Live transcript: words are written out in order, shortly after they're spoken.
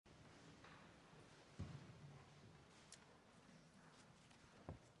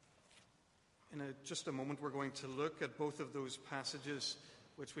just a moment, we're going to look at both of those passages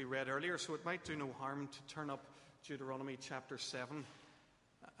which we read earlier, so it might do no harm to turn up Deuteronomy chapter 7,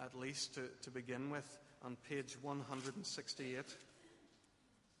 at least to begin with, on page 168.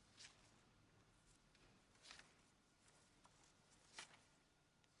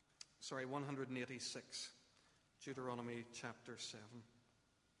 Sorry, 186, Deuteronomy chapter 7.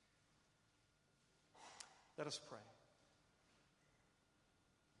 Let us pray.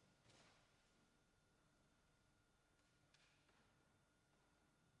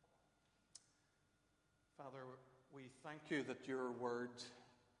 Father, we thank you that your word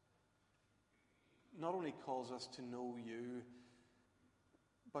not only calls us to know you,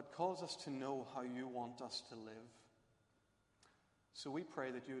 but calls us to know how you want us to live. So we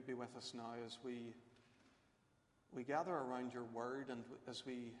pray that you would be with us now as we gather around your word, and as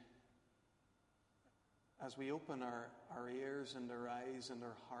we open our ears and our eyes and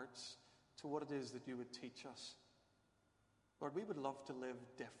our hearts to what it is that you would teach us. Lord, we would love to live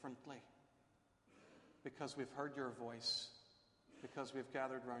differently because we've heard your voice, because we've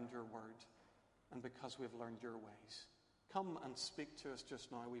gathered around your word, and because we've learned your ways. Come and speak to us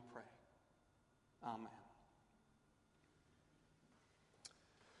just now, we pray. Amen.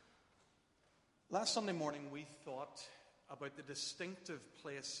 Last Sunday morning, we thought about the distinctive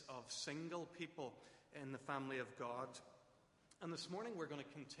place of single people in the family of God. And this morning, we're going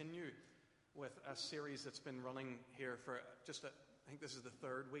to continue with a series that's been running here for I think this is the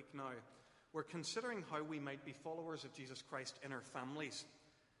third week now. We're considering how we might be followers of Jesus Christ in our families.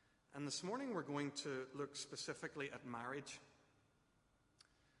 And this morning, we're going to look specifically at marriage.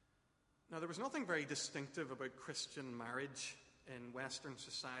 Now, there was nothing very distinctive about Christian marriage in Western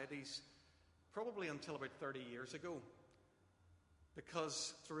societies, probably until about 30 years ago,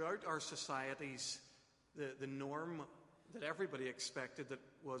 because throughout our societies, the norm that everybody expected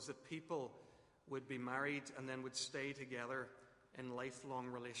was that people would be married and then would stay together in lifelong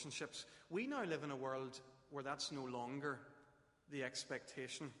relationships. We now live in a world where that's no longer the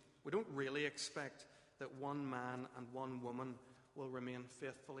expectation. We don't really expect that one man and one woman will remain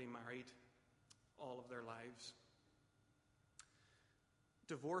faithfully married all of their lives.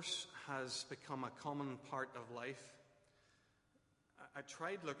 Divorce has become a common part of life. I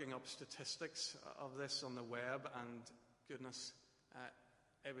tried looking up statistics of this on the web, and goodness,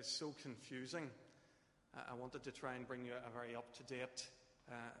 it was so confusing. I wanted to try and bring you a very up-to-date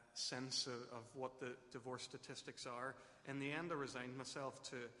sense of what the divorce statistics are. In the end, I resigned myself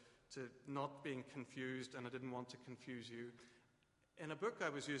to not being confused, and I didn't want to confuse you. In a book I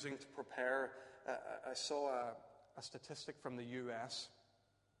was using to prepare, I saw a statistic from the US.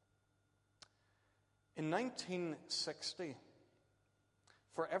 In 1960,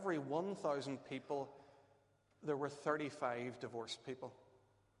 for every 1,000 people, there were 35 divorced people.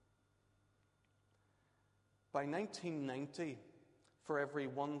 By 1990, for every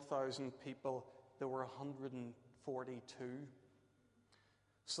 1,000 people, there were 142.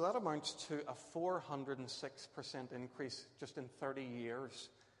 So that amounts to a 406% increase just in 30 years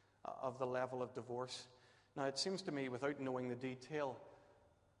of the level of divorce. Now, it seems to me, without knowing the detail,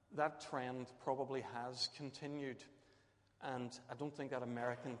 that trend probably has continued. And I don't think that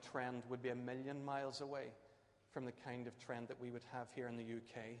American trend would be a million miles away from the kind of trend that we would have here in the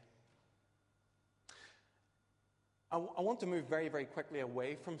UK. I want to move very, very quickly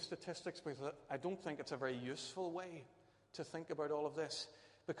away from statistics because I don't think it's a very useful way to think about all of this.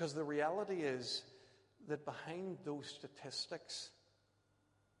 Because the reality is that behind those statistics,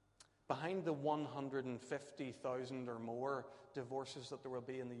 behind the 150,000 or more divorces that there will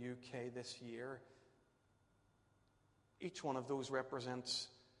be in the UK this year, each one of those represents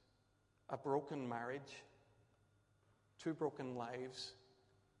a broken marriage, 2 broken lives,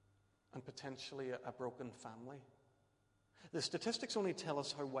 and potentially a broken family. The statistics only tell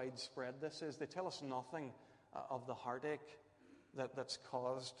us how widespread this is. They tell us nothing of the heartache that's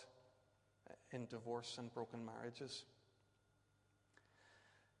caused in divorce and broken marriages.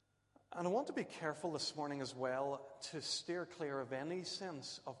 And I want to be careful this morning as well to steer clear of any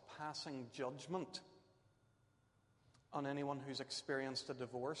sense of passing judgment on anyone who's experienced a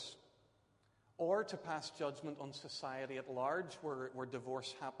divorce, or to pass judgment on society at large where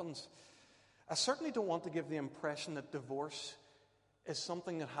divorce happens. I certainly don't want to give the impression that divorce is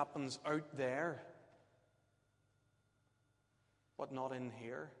something that happens out there, but not in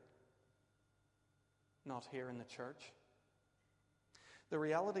here, not here in the church. The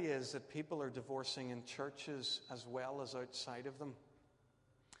reality is that people are divorcing in churches as well as outside of them.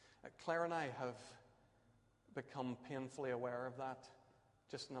 Claire and I have become painfully aware of that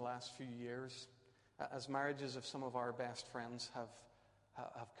just in the last few years, as marriages of some of our best friends have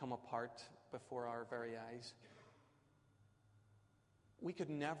come apart before our very eyes. We could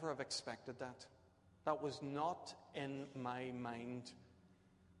never have expected that. That was not in my mind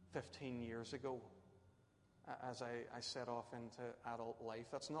 15 years ago as I set off into adult life.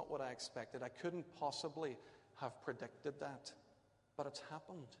 That's not what I expected. I couldn't possibly have predicted that, but it's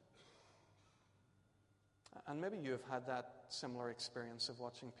happened. And maybe you have had that similar experience of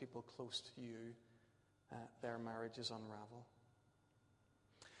watching people close to you, their marriages unravel.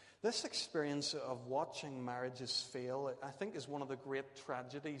 This experience of watching marriages fail, I think, is one of the great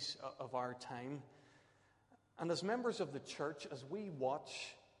tragedies of our time. And as members of the church, as we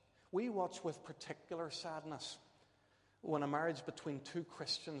watch with particular sadness when a marriage between two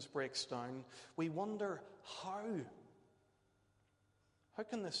Christians breaks down. We wonder, how? How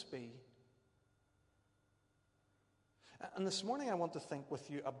can this be? And this morning I want to think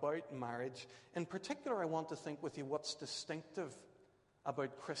with you about marriage. In particular, I want to think with you what's distinctive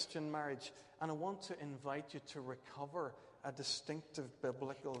about Christian marriage. And I want to invite you to recover a distinctive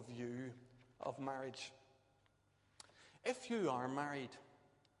biblical view of marriage. If you are married,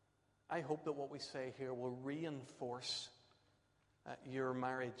 I hope that what we say here will reinforce your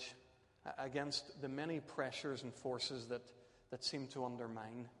marriage against the many pressures and forces that seem to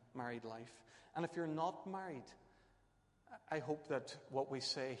undermine married life. And if you're not married, I hope that what we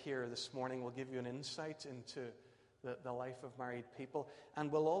say here this morning will give you an insight into the life of married people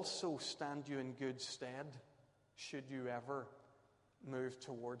and will also stand you in good stead should you ever move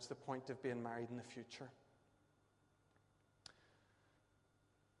towards the point of being married in the future.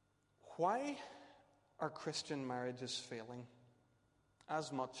 Why are Christian marriages failing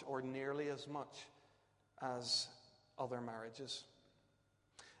as much or nearly as much as other marriages?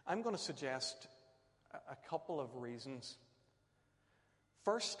 I'm going to suggest a couple of reasons.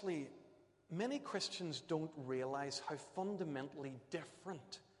 Firstly, many Christians don't realize how fundamentally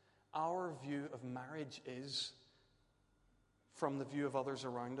different our view of marriage is from the view of others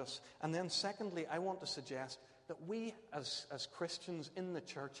around us. And then secondly, I want to suggest that we as Christians in the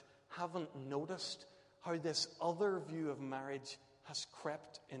church haven't noticed how this other view of marriage has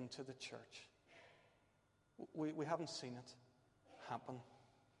crept into the church. We haven't seen it happen.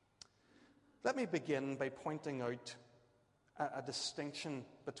 Let me begin by pointing out a distinction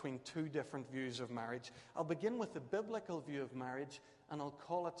between two different views of marriage. I'll begin with the biblical view of marriage, and I'll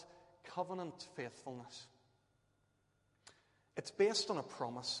call it covenant faithfulness. It's based on a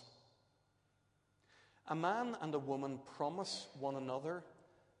promise. A man and a woman promise one another,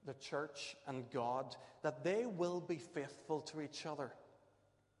 the church and God, that they will be faithful to each other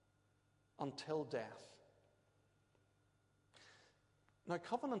until death. Now,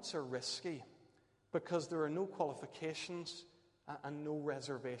 covenants are risky because there are no qualifications and no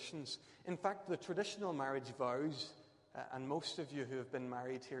reservations. In fact, the traditional marriage vows, and most of you who have been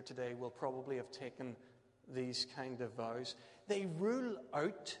married here today will probably have taken these kind of vows, they rule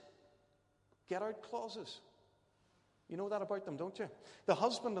out get-out clauses. You know that about them, don't you? The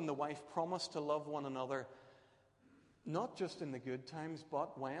husband and the wife promise to love one another, not just in the good times,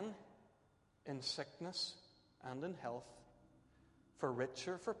 but when? In sickness and in health, for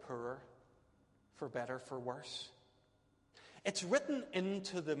richer, for poorer, for better, for worse. It's written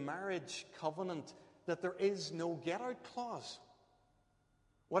into the marriage covenant that there is no get-out clause.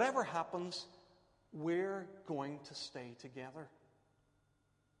 Whatever happens, we're going to stay together.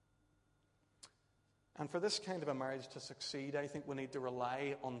 And for this kind of a marriage to succeed, I think we need to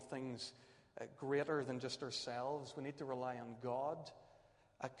rely on things greater than just ourselves. We need to rely on God,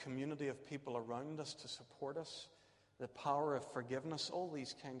 a community of people around us to support us, the power of forgiveness, all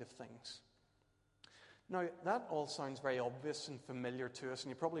these kind of things. Now, that all sounds very obvious and familiar to us, and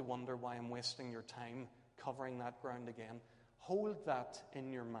you probably wonder why I'm wasting your time covering that ground again. Hold that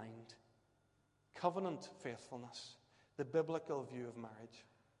in your mind. Covenant faithfulness, the biblical view of marriage.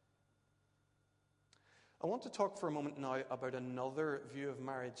 I want to talk for a moment now about another view of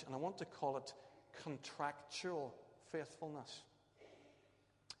marriage, and I want to call it contractual faithfulness.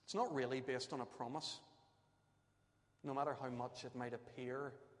 It's not really based on a promise, no matter how much it might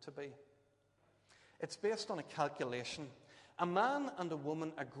appear to be. It's based on a calculation. A man and a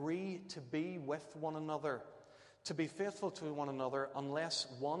woman agree to be with one another, to be faithful to one another, unless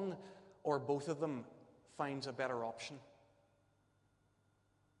one or both of them finds a better option.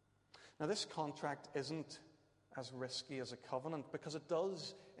 Now, this contract isn't as risky as a covenant because it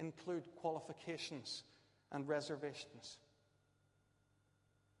does include qualifications and reservations.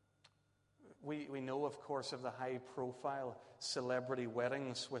 We know, of course, of the high-profile celebrity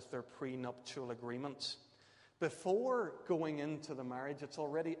weddings with their prenuptial agreements. Before going into the marriage, it's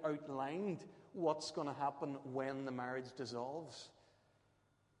already outlined what's going to happen when the marriage dissolves.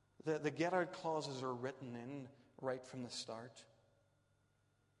 The get-out clauses are written in right from the start.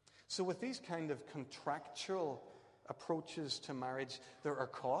 So with these kind of contractual approaches to marriage, there are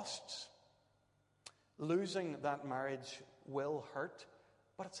costs. Losing that marriage will hurt,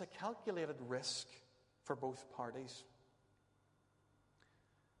 but it's a calculated risk for both parties.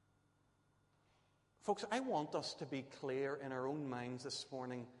 Folks, I want us to be clear in our own minds this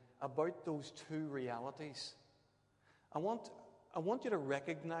morning about those two realities. I want you to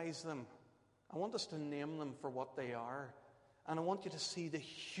recognize them. I want us to name them for what they are. And I want you to see the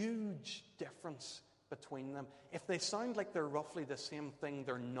huge difference between them. If they sound like they're roughly the same thing,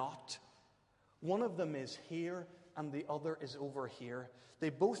 they're not. One of them is here and the other is over here.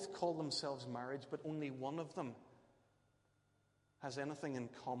 They both call themselves marriage, but only one of them has anything in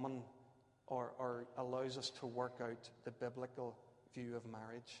common or allows us to work out the biblical view of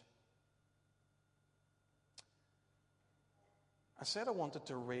marriage. I said I wanted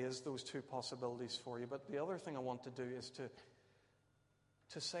to raise those two possibilities for you, but the other thing I want to do is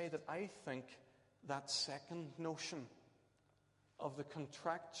to say that I think that second notion of the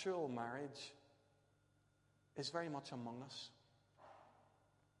contractual marriage is very much among us.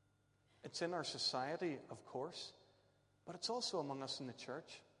 It's in our society, of course, but it's also among us in the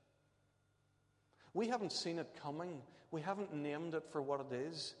church. We haven't seen it coming. We haven't named it for what it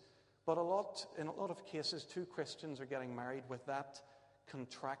is. But in a lot of cases, two Christians are getting married with that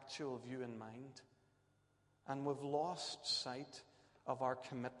contractual view in mind. And we've lost sight of our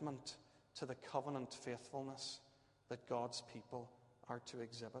commitment to the covenant faithfulness that God's people are to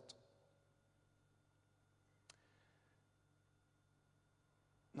exhibit.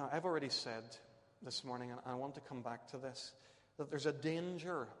 Now, I've already said this morning, and I want to come back to this, that there's a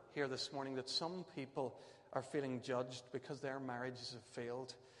danger here this morning that some people are feeling judged because their marriages have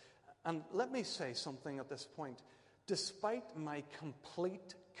failed. And let me say something at this point. Despite my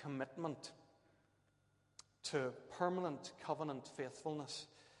complete commitment to permanent covenant faithfulness,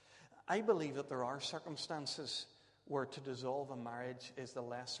 I believe that there are circumstances where to dissolve a marriage is the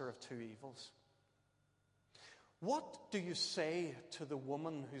lesser of two evils. What do you say to the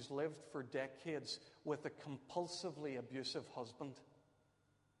woman who's lived for decades with a compulsively abusive husband?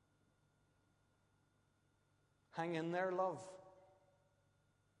 Hang in there, love,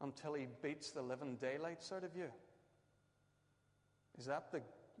 until he beats the living daylights out of you. Is that the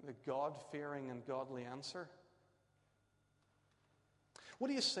God-fearing and godly answer? What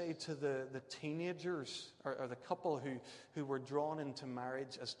do you say to the teenagers or the couple who were drawn into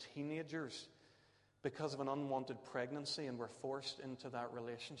marriage as teenagers because of an unwanted pregnancy and were forced into that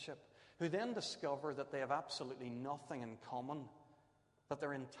relationship, who then discover that they have absolutely nothing in common, that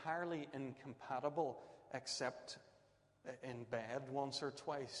they're entirely incompatible except in bed once or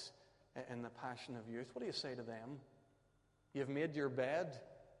twice in the passion of youth? What do you say to them? You've made your bed,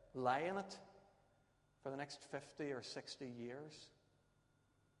 lie in it for the next 50 or 60 years.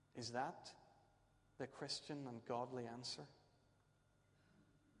 Is that the Christian and godly answer?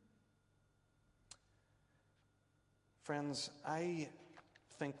 Friends, I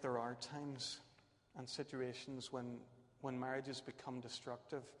think there are times and situations when marriages become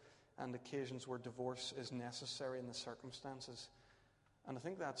destructive and occasions where divorce is necessary in the circumstances. And I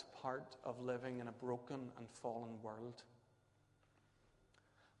think that's part of living in a broken and fallen world.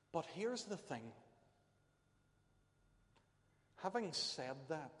 But here's the thing. Having said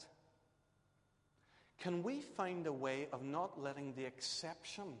that, can we find a way of not letting the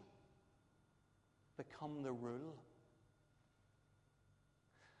exception become the rule?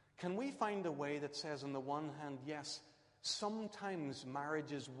 Can we find a way that says, on the one hand, yes, sometimes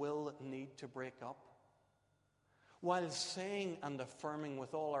marriages will need to break up, while saying and affirming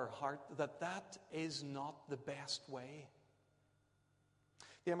with all our heart that that is not the best way?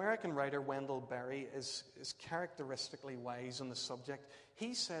 The American writer Wendell Berry is characteristically wise on the subject.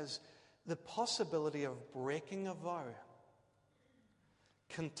 He says, the possibility of breaking a vow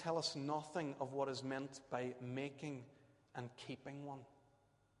can tell us nothing of what is meant by making and keeping one.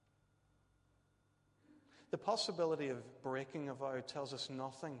 The possibility of breaking a vow tells us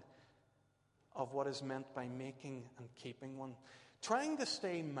nothing of what is meant by making and keeping one. Trying to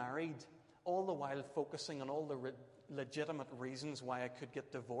stay married, all the while focusing on all the legitimate reasons why I could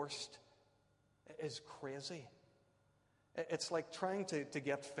get divorced, is crazy. It's like trying to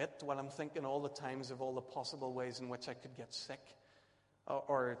get fit while I'm thinking all the times of all the possible ways in which I could get sick,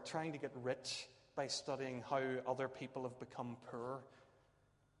 or trying to get rich by studying how other people have become poor.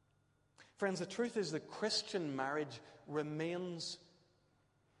 Friends, the truth is that Christian marriage remains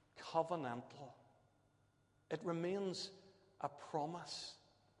covenantal. It remains a promise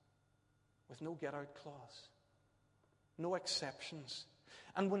with no get-out clause, no exceptions.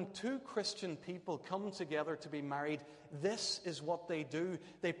 And when two Christian people come together to be married, this is what they do.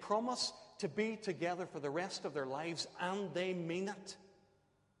 They promise to be together for the rest of their lives, and they mean it.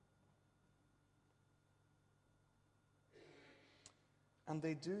 And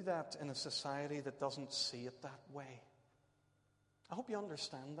they do that in a society that doesn't see it that way. I hope you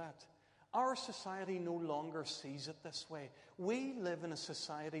understand that. Our society no longer sees it this way. We live in a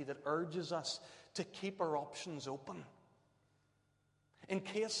society that urges us to keep our options open, in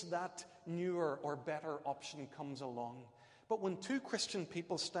case that newer or better option comes along. But when two Christian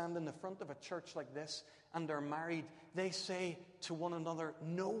people stand in the front of a church like this and are married, they say to one another,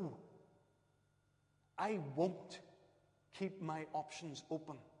 no, I won't keep my options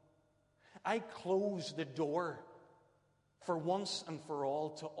open. I close the door for once and for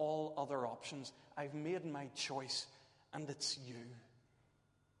all to all other options. I've made my choice, and it's you.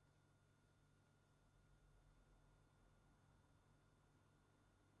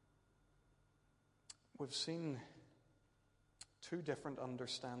 We've seen two different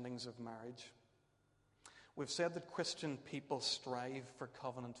understandings of marriage. We've said that Christian people strive for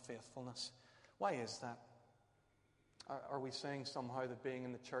covenant faithfulness. Why is that? Are we saying somehow that being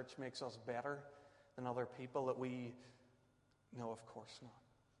in the church makes us better than other people? No, of course not.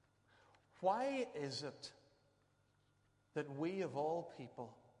 Why is it that we of all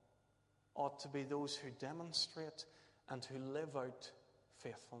people ought to be those who demonstrate and who live out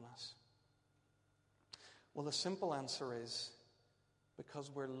faithfulness? Well, the simple answer is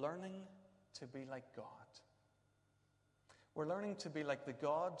because we're learning to be like God. We're learning to be like the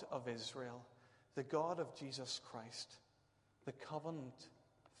God of Israel, the God of Jesus Christ, the covenant,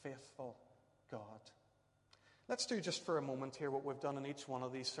 faithful God. Let's do just for a moment here what we've done in each one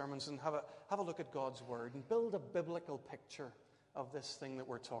of these sermons and have a look at God's Word and build a biblical picture of this thing that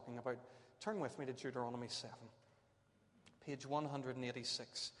we're talking about. Turn with me to Deuteronomy 7, page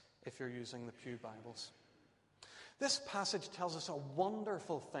 186, if you're using the Pew Bibles. This passage tells us a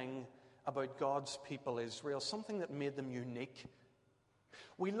wonderful thing about God's people Israel, something that made them unique.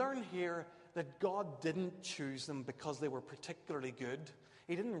 We learn here that God didn't choose them because they were particularly good.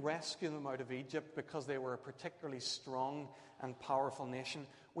 He didn't rescue them out of Egypt because they were a particularly strong and powerful nation.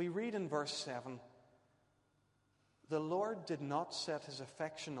 We read in verse 7, "The Lord did not set his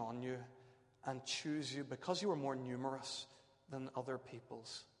affection on you and choose you because you were more numerous than other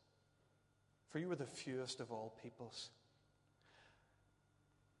peoples. For you were the fewest of all peoples.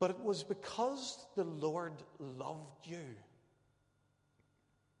 But it was because the Lord loved you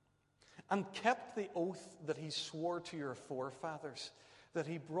and kept the oath that he swore to your forefathers, that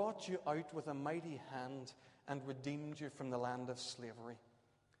he brought you out with a mighty hand and redeemed you from the land of slavery."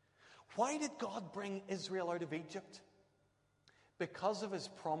 Why did God bring Israel out of Egypt? Because of his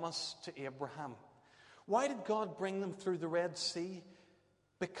promise to Abraham. Why did God bring them through the Red Sea?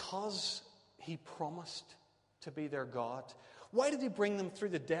 Because he promised to be their God. Why did he bring them through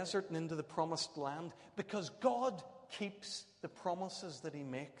the desert and into the promised land? Because God keeps the promises that he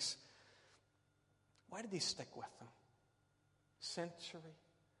makes. Why did he stick with them? Century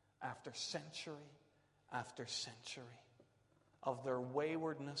after century after century of their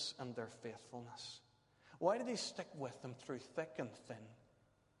waywardness and their faithfulness. Why did he stick with them through thick and thin?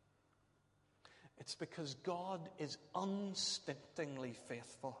 It's because God is unstintingly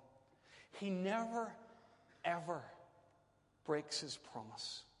faithful. He never, ever breaks his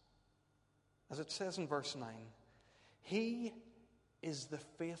promise. As it says in verse 9, he is the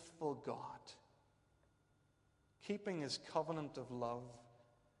faithful God, keeping his covenant of love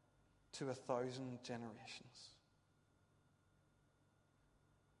to 1,000 generations.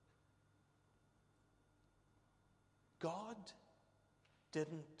 God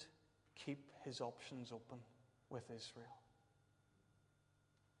didn't keep his options open with Israel.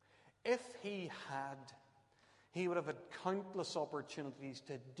 If he had, he would have had countless opportunities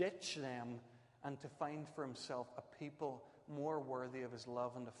to ditch them and to find for himself a people more worthy of his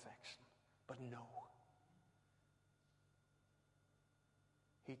love and affection. But no.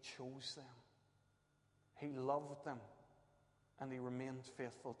 He chose them. He loved them. And he remained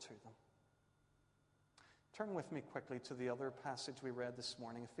faithful to them. Turn with me quickly to the other passage we read this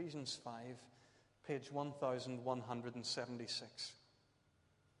morning, Ephesians 5, page 1176.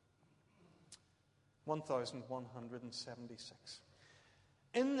 1176.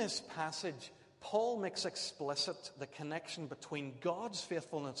 In this passage, Paul makes explicit the connection between God's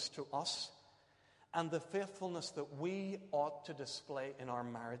faithfulness to us and the faithfulness that we ought to display in our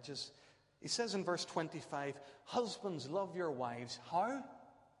marriages. He says in verse 25, "Husbands, love your wives." How?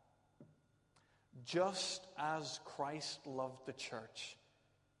 Just as Christ loved the church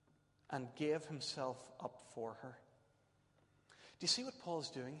and gave himself up for her. Do you see what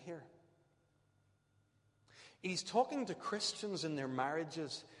Paul's doing here? He's talking to Christians in their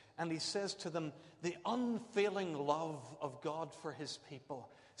marriages, and he says to them, the unfailing love of God for his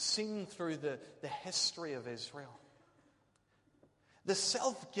people, seen through the history of Israel. The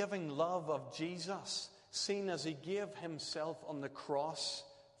self-giving love of Jesus, seen as he gave himself on the cross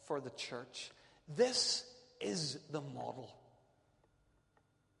for the church. This is the model.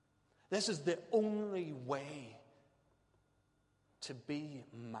 This is the only way to be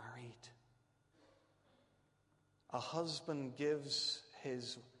married. A husband gives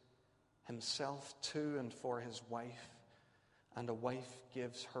himself to and for his wife, and a wife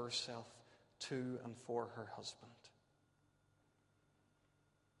gives herself to and for her husband.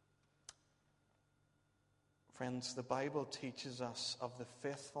 Friends, the Bible teaches us of the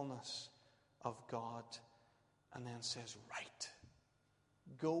faithfulness of God and then says, right,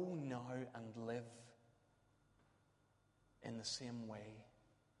 go now and live in the same way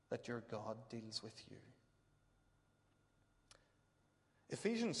that your God deals with you.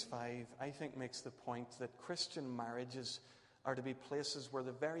 Ephesians 5, I think, makes the point that Christian marriages are to be places where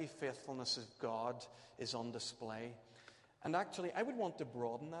the very faithfulness of God is on display. And actually, I would want to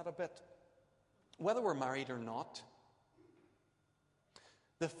broaden that a bit. Whether we're married or not,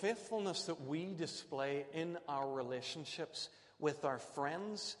 the faithfulness that we display in our relationships with our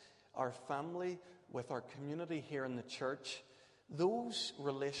friends, our family, with our community here in the church, those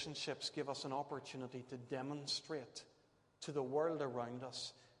relationships give us an opportunity to demonstrate to the world around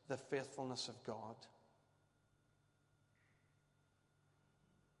us the faithfulness of God.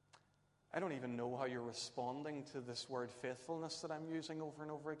 I don't even know how you're responding to this word faithfulness that I'm using over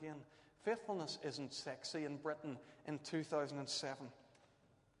and over again. Faithfulness isn't sexy in Britain in 2007.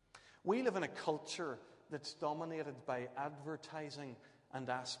 We live in a culture that's dominated by advertising and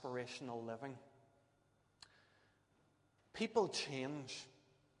aspirational living. People change.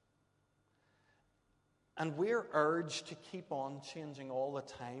 And we're urged to keep on changing all the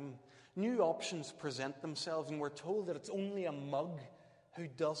time. New options present themselves, and we're told that it's only a mug who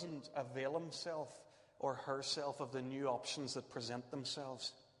doesn't avail himself or herself of the new options that present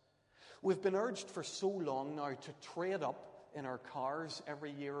themselves. We've been urged for so long now to trade up in our cars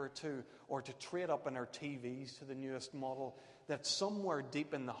every year or two, or to trade up in our TVs to the newest model, that somewhere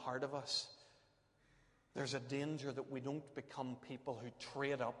deep in the heart of us, there's a danger that we don't become people who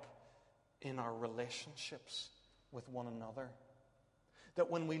trade up in our relationships with one another. That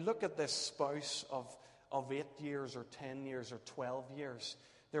when we look at this spouse of 8 years or 10 years or 12 years,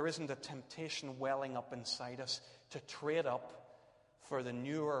 there isn't a temptation welling up inside us to trade up for the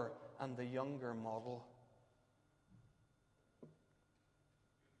newer and the younger model.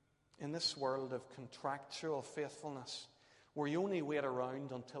 In this world of contractual faithfulness, where you only wait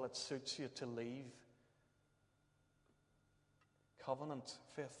around until it suits you to leave, covenant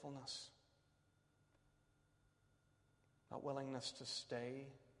faithfulness, that willingness to stay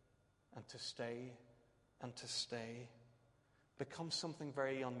and to stay and to stay, becomes something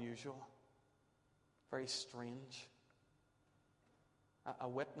very unusual, very strange, a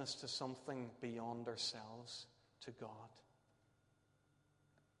witness to something beyond ourselves, to God.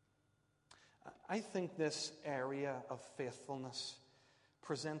 I think this area of faithfulness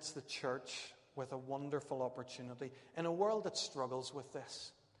presents the church with a wonderful opportunity. In a world that struggles with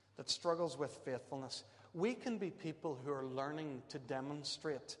this, that struggles with faithfulness, we can be people who are learning to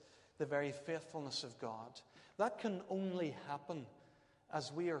demonstrate the very faithfulness of God. That can only happen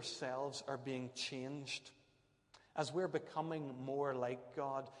as we ourselves are being changed, as we're becoming more like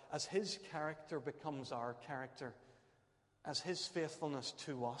God, as His character becomes our character, as His faithfulness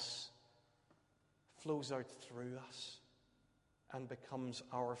to us flows out through us and becomes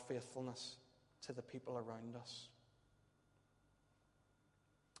our faithfulness to the people around us.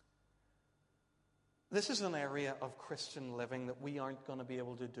 This is an area of Christian living that we aren't going to be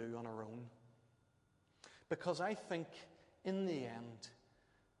able to do on our own. Because I think, in the end,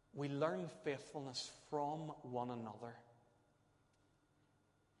 we learn faithfulness from one another.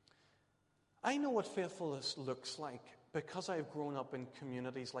 I know what faithfulness looks like because I've grown up in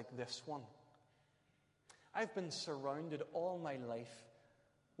communities like this one. I've been surrounded all my life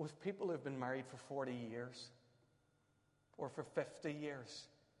with people who've been married for 40 years, or for 50 years,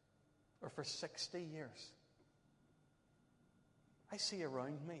 or for 60 years. I see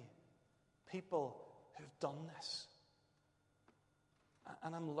around me people who've done this.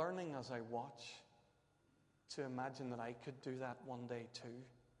 And I'm learning as I watch to imagine that I could do that one day too.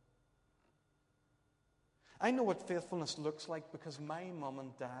 I know what faithfulness looks like because my mum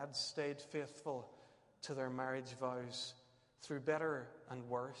and dad stayed faithful to their marriage vows through better and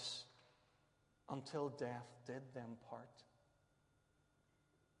worse until death did them part.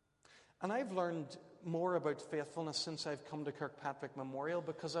 And I've learned more about faithfulness since I've come to Kirkpatrick Memorial,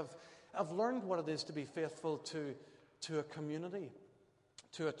 because I've learned what it is to be faithful to a community,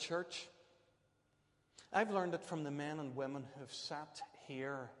 to a church. I've learned it from the men and women who have sat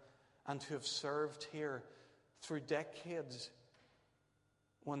here and who have served here through decades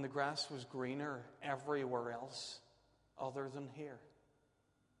when the grass was greener everywhere else other than here.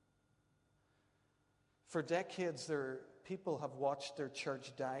 For decades, people have watched their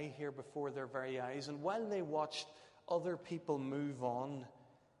church die here before their very eyes, and while they watched other people move on,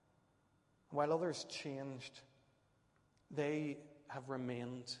 while others changed, they have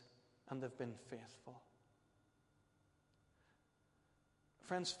remained and they've been faithful.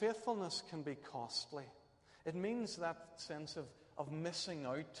 Friends, faithfulness can be costly. It means that sense of missing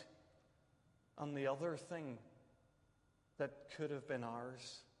out on the other thing that could have been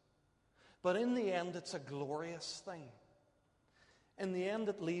ours. But in the end, it's a glorious thing. In the end,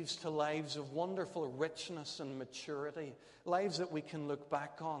 it leads to lives of wonderful richness and maturity, lives that we can look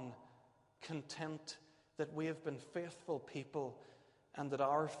back on, content that we have been faithful people and that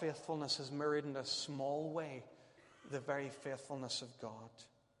our faithfulness has mirrored in a small way the very faithfulness of God.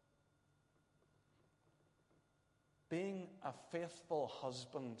 Being a faithful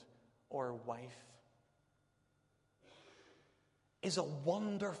husband or wife is a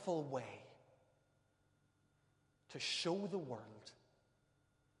wonderful way to show the world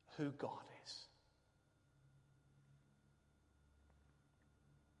who God is.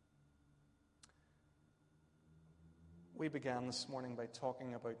 We began this morning by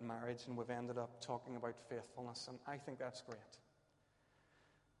talking about marriage, and we've ended up talking about faithfulness, and I think that's great.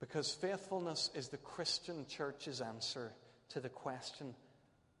 Because faithfulness is the Christian church's answer to the question,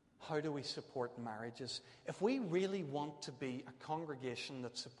 how do we support marriages? If we really want to be a congregation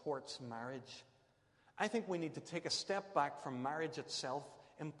that supports marriage, I think we need to take a step back from marriage itself,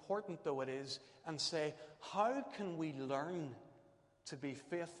 important though it is, and say, how can we learn to be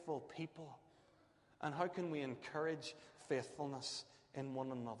faithful people? And how can we encourage faithfulness in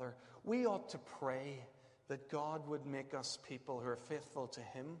one another? We ought to pray that God would make us people who are faithful to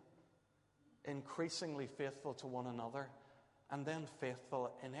Him, increasingly faithful to one another, and then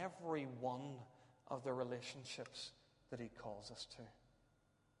faithful in every one of the relationships that He calls us to.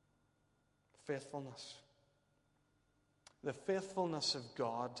 Faithfulness. The faithfulness of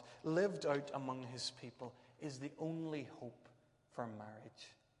God lived out among His people is the only hope for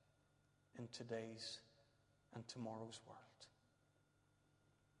marriage in today's and tomorrow's world.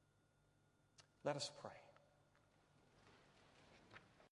 Let us pray.